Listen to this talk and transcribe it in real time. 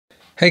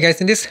Hey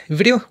guys, in this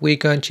video, we're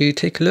going to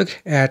take a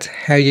look at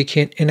how you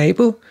can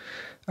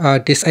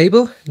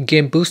disable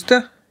Game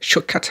Booster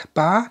Shortcut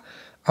Bar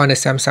on the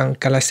Samsung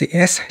Galaxy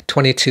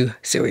S22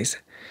 series.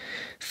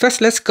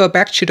 First, let's go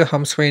back to the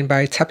home screen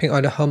by tapping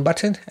on the home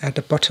button at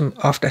the bottom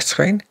of the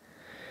screen.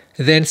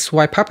 Then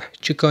swipe up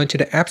to go into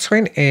the app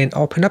screen and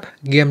open up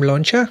Game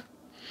Launcher.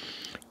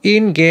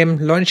 In Game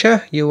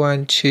Launcher, you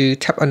want to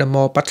tap on the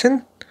More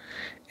button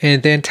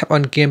and then tap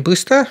on Game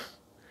Booster.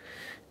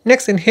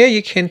 Next in here,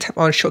 you can tap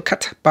on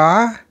Shortcut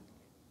Bar,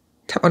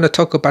 tap on the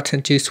toggle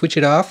button to switch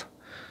it off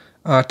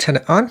or turn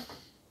it on.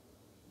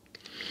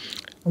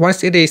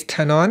 Once it is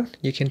turned on,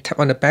 you can tap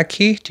on the back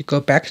key to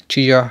go back to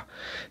your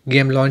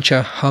Game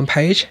Launcher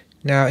homepage.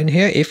 Now in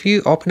here, if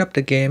you open up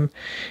the game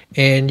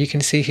and you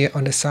can see here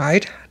on the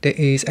side, there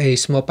is a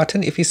small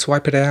button. If you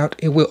swipe it out,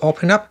 it will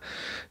open up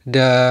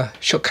the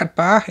Shortcut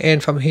Bar,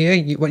 and from here,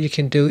 what you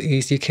can do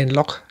is you can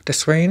lock the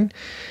screen.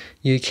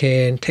 You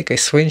can take a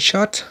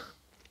screenshot.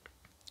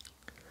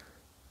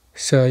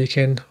 So you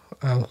can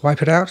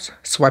swipe it out,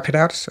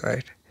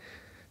 sorry.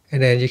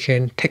 And then you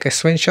can take a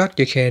screenshot.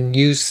 You can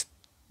use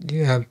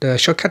the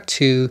shortcut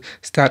to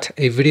start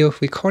a video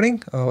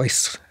recording or a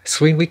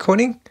screen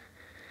recording.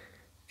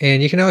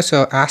 And you can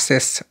also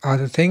access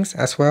other things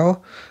as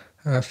well.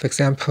 For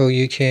example,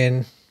 you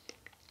can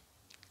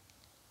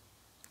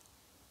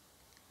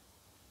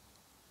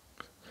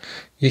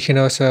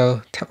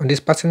also tap on this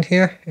button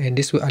here, and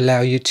this will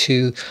allow you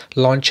to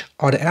launch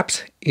all the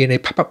apps in a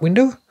pop-up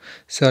window.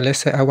 So let's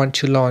say I want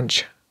to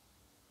launch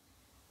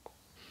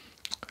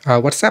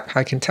WhatsApp.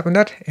 I can tap on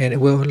that and it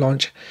will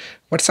launch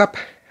WhatsApp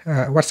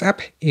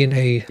in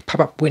a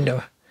pop-up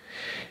window.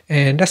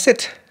 And that's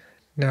it.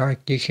 Now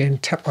you can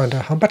tap on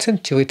the home button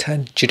to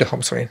return to the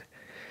home screen.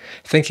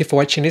 Thank you for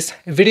watching this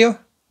video.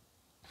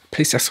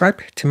 Please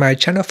subscribe to my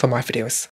channel for more videos.